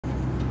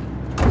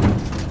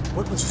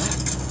What was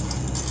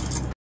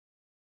that?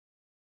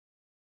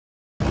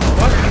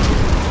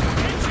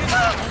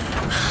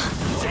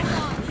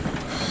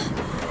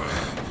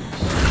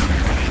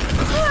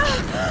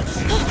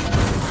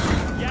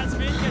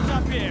 Yasmin, get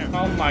up here.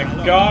 Oh my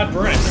god,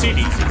 we're in a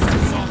city. I'll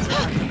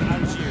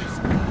choose.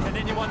 Can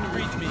anyone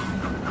read me?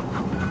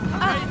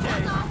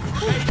 Mayday.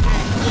 Mayday.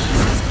 This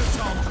is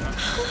Cassandra.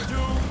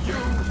 Do you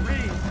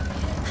read?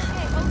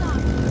 Hey, hold on.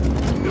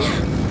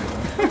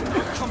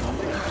 Come on.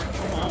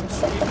 Come on.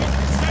 Stay with me,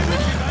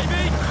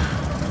 baby.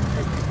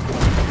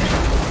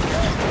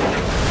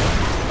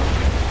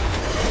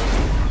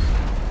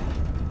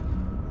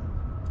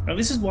 Now,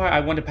 this is why I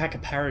want to pack a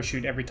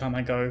parachute every time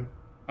I go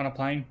on a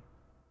plane.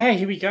 Hey,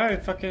 here we go.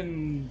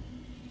 Fucking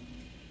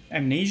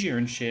amnesia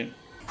and shit.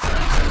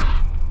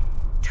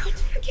 Don't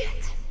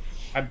forget.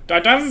 I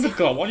don't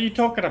forget. What are you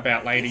talking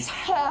about, lady? It's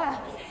her.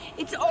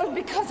 It's all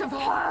because of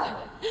her.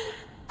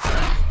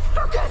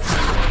 Focus.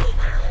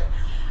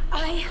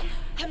 I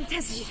am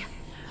Tessie.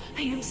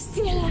 I am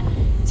still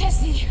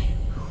Tessie.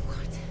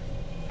 What?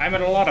 I'm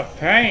in a lot of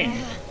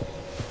pain.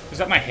 Is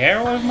that my hair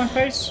all over my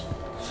face?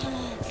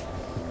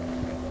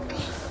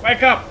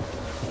 Wake up!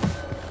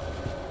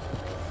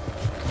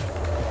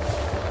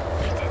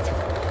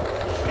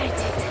 Fight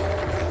it.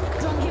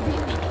 Don't give in.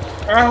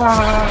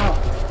 Ah!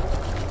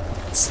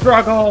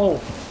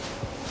 Struggle!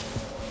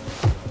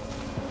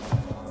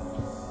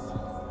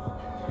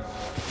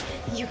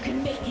 You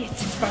can make it.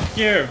 Fuck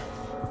you!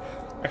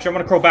 Actually, I'm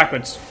gonna crawl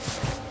backwards.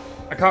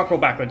 I can't crawl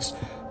backwards.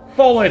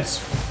 Forwards!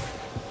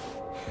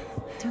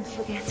 Don't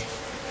forget.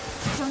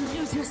 Don't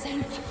lose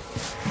yourself.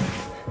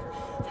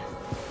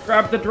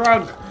 Grab the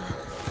drug!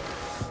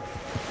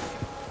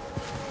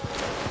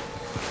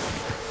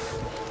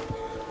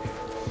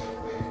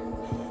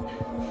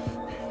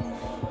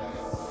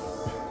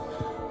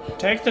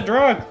 Take the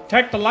drug!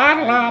 Take the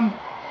light alarm!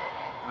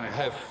 I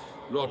have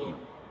laudanum.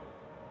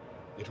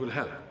 It will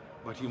help,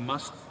 but you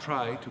must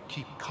try to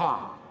keep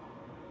calm,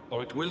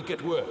 or it will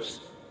get worse.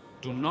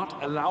 Do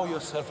not allow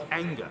yourself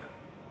anger.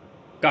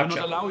 Do Gotcha.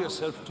 not allow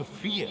yourself to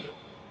fear.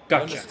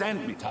 Gotcha.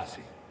 Understand me, Tassi?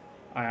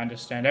 I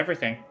understand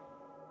everything.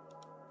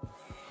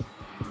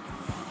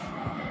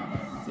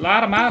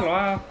 La da ma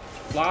la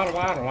la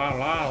la la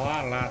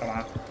la la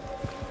la.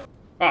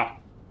 Ah.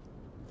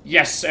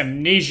 Yes,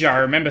 amnesia, I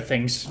remember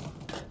things.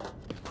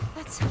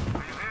 That's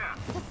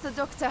the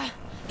doctor.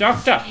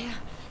 Doctor!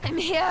 I'm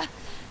here.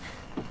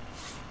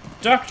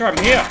 Doctor, I'm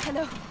here!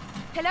 Hello.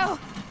 Hello.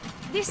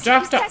 This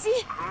Doctor. is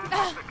Tessie.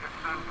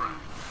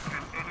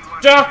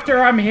 Doctor,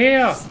 I'm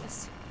here!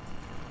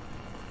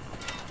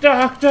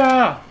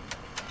 Doctor!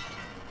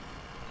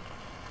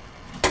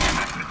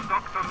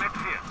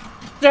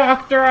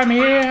 Doctor, I'm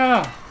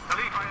here!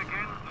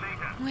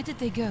 Where did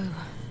they go?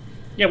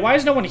 Yeah, why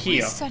is no one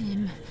here? Where's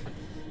Salim?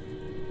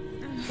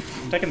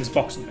 I'm taking this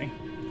box with me.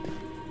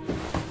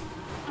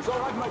 It's all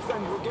right, my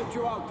friend. We'll get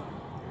you out.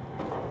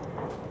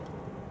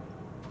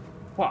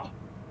 What?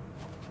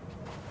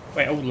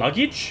 Wait, oh,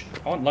 luggage?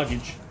 I want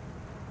luggage.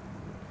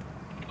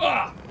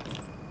 Ah!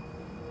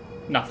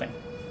 Nothing.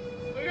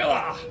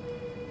 Ah!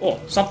 Oh,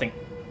 something.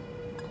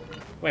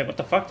 Wait, what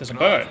the fuck? There's a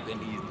bird.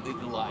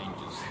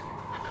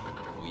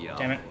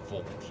 Damn it.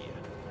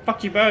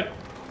 Fuck you, bird.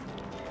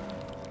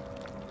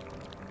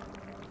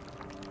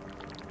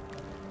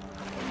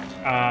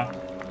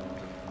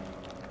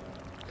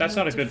 That's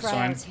not a good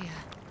sign.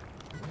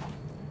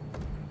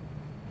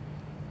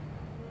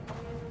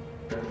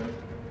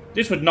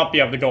 This would not be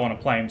able to go on a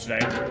plane today.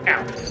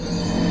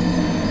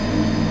 Ow.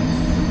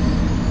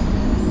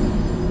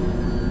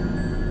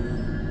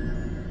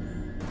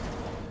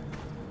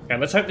 Okay,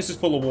 let's hope this is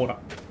full of water.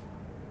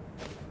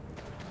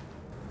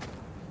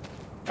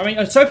 I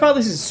mean, so far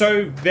this is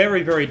so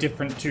very, very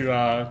different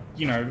to,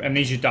 you know,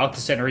 Amnesia Dark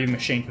Descent or even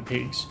Machine for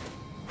Pigs.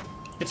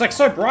 It's like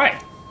so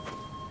bright.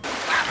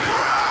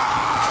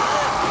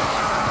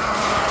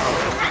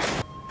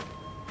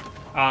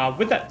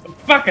 With that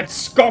fucking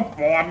scope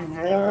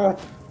on.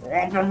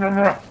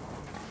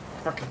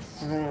 Fucking.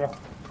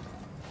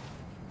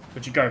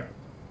 Where'd you go?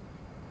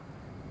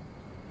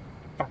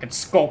 Fucking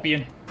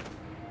scorpion.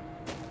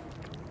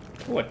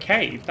 Oh, a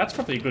cave. That's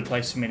probably a good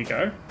place for me to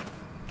go.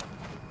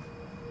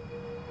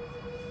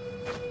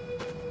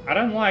 I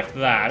don't like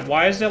that.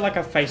 Why is there like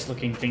a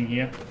face-looking thing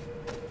here?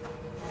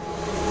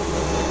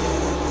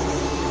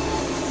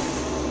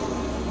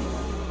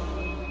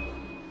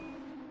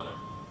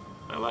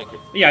 I like it.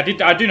 Yeah,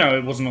 I do know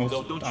it wasn't all.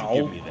 Don't you Oh,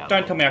 give me that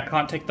don't one. tell me I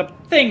can't take the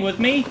thing with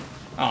me.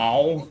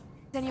 Oh,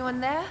 Is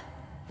anyone there?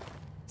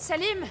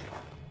 Salim!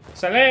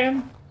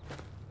 Salam.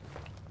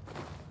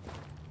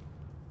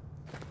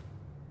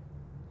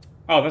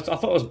 Oh, that's. I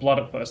thought it was blood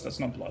at first. That's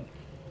not blood.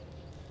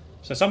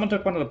 So someone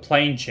took one of the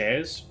plane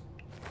chairs.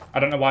 I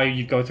don't know why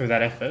you'd go through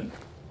that effort.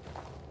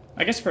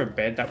 I guess for a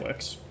bed that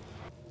works.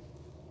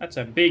 That's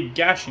a big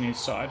gash in his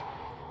side.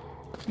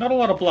 Not a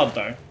lot of blood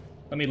though.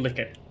 Let me lick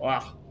it.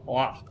 Wah,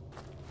 wah.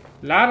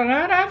 La da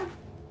da da.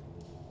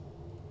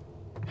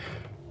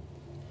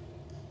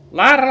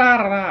 La da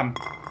da da.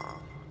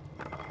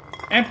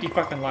 Empty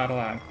fucking la da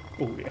la.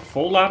 Oh, yeah,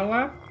 full la da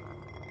la.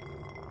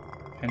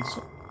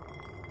 pencil.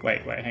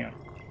 Wait, hang on.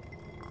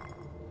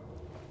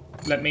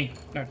 Let me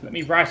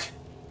write.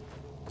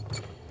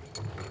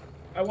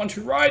 I want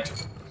to write.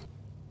 Is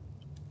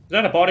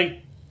that a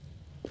body?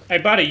 Hey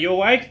buddy, you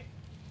awake?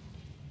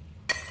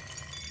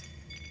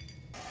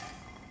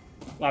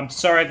 I'm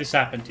sorry this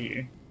happened to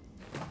you.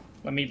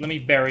 Let me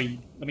bury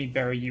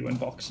you in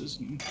boxes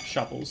and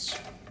shovels.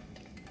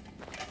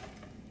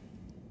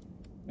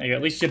 There you go,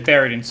 at least you're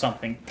buried in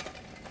something.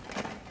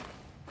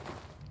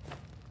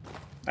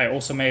 I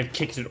also may have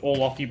kicked it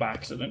all off you by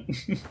accident.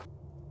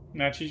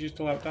 Now choose you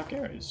still have dark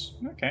areas.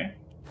 Okay.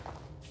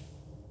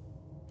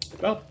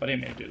 Well, I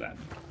didn't mean to do that.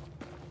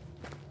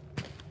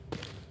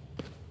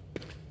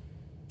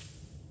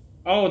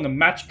 Oh, and the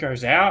match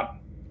goes out?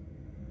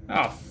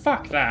 Oh,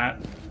 fuck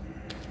that.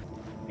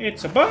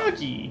 It's a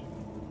buggy.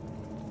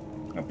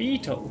 A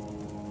beetle.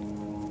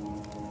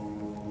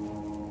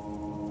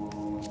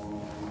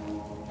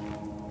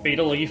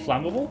 Beetle, are you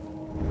flammable?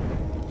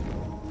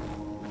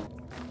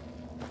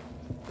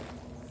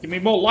 Give me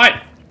more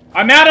light.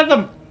 I'm out of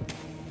them.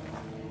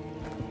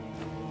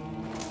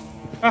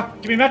 Ah,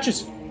 give me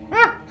matches.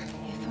 Ah!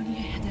 If only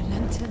I had a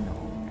lantern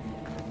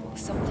or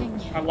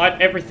something. I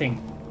light everything.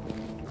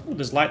 Oh,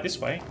 there's light this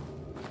way.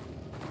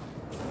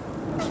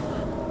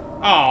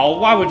 Oh,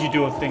 why would you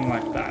do a thing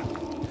like that?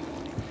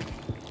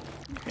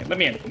 Yeah, let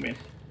me in.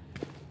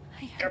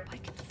 I hope I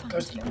can find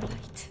Goes your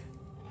light.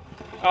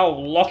 Oh,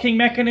 locking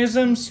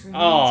mechanisms? This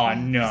Oh,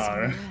 reminds me of no.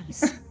 somewhere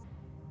else.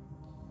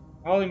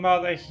 Holy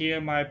Mother,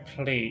 hear my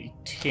plea,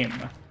 Tim.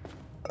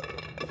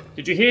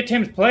 Did you hear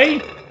Tim's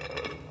plea?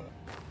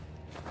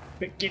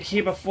 But get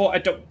here before I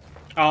don't...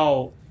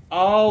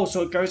 Oh,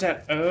 so it goes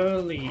out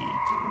early.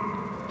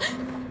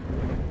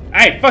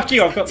 Hey, fuck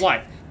you, I've got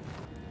light.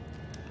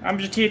 I'm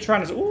just here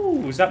trying to...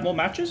 Ooh, is that more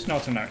matches? No,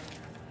 it's a no.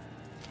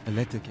 A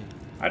letter came.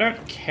 I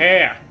don't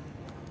care.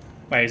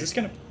 Wait, is this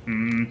gonna...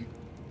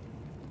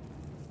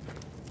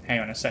 Hang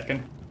on a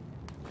second.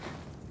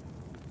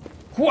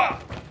 Whoa!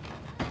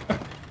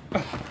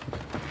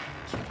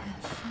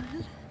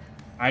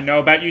 I know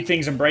about you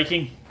things and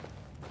breaking.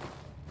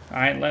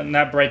 I ain't letting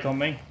that break on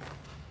me.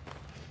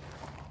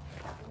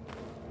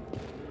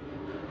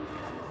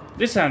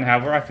 This sound,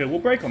 however, I feel will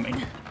break on me.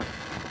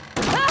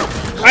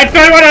 I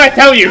don't want to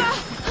tell you!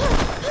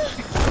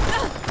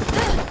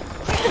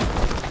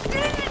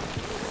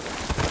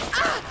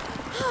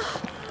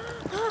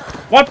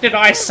 What did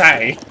I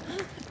say?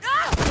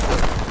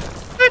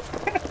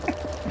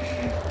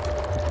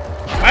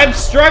 I'm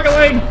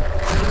struggling!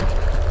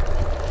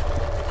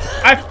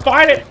 I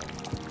fight it!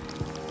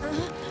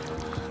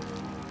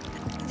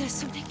 There's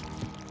something.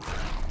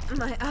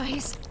 My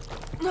eyes.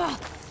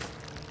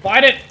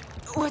 Fight it!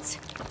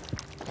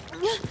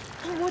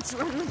 What's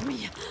wrong with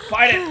me?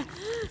 Fight it!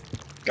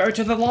 Go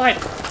to the light!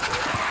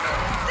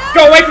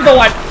 Go away from the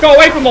light! Go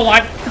away from the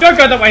light! Don't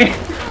go that way!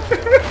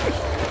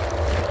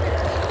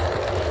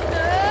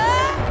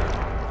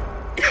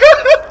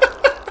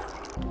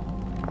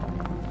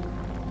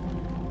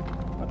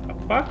 What the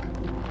fuck?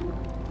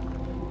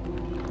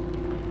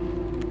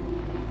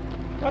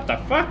 What the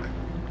fuck?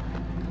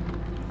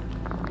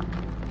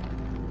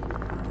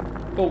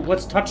 Oh,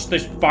 let's touch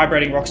these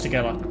vibrating rocks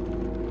together.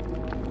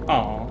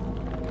 Aww.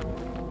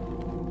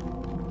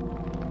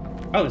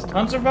 Oh, there's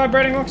tons of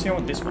vibrating rocks? You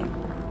want this one?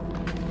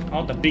 I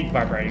want the big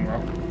vibrating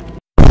rock.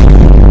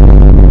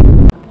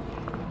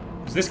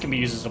 Because this can be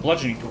used as a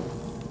bludgeoning tool.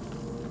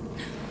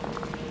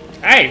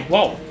 Hey,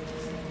 whoa!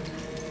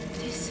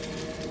 This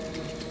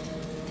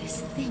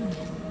thing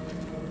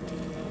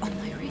on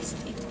my wrist,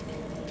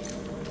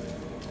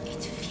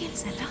 it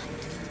feels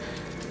alive.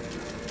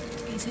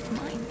 Is it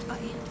mine?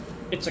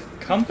 It's a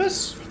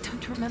compass? I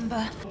don't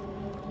remember.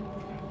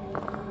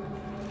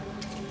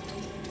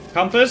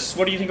 Compass?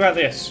 What do you think about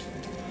this?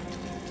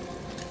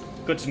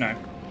 Good to know.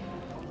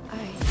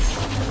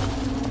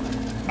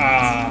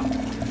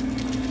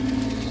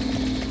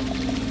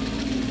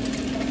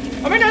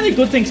 I mean, only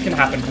good things can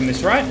happen from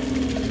this, right?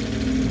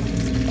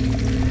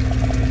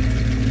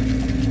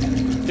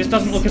 This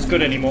doesn't look as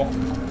good anymore.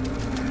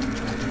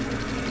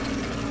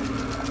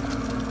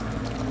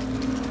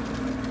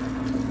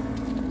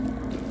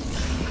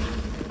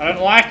 I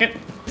don't like it.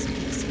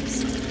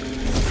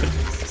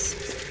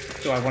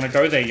 Do I want to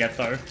go there yet,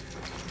 though?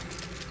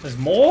 There's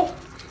more?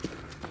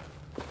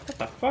 What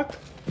the fuck?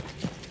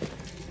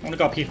 I want to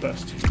go up here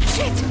first.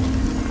 Shit!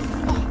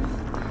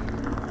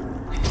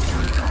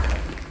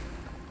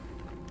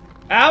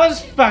 That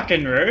was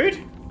fucking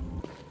rude.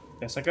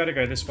 Guess I gotta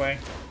go this way.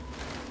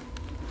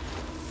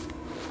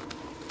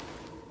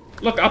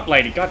 Look up,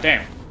 lady.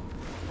 Goddamn.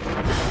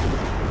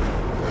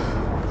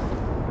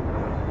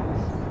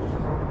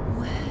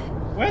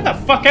 Where the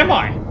fuck am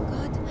I?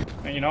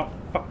 God. No, you know what?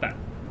 Fuck that.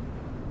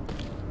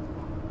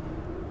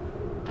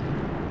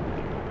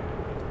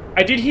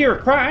 I did hear a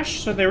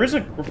crash, so there is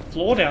a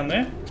floor down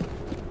there.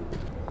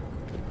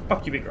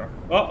 Fuck you, big rock.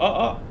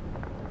 Oh.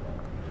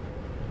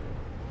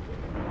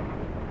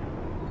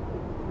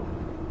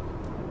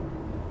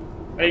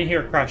 I didn't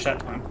hear a crash that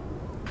time.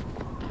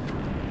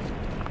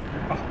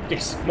 Oh,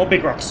 yes. More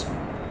big rocks.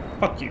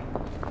 Fuck you.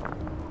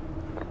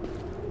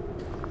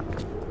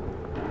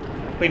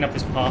 Clean up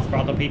this path for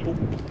other people.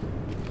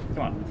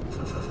 Come on.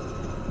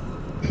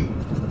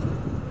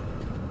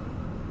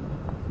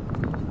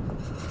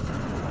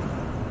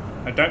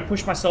 I don't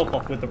push myself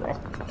off with the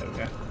rock. There we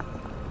go.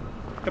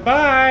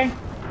 Goodbye!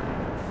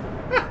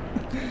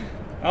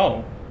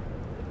 Oh.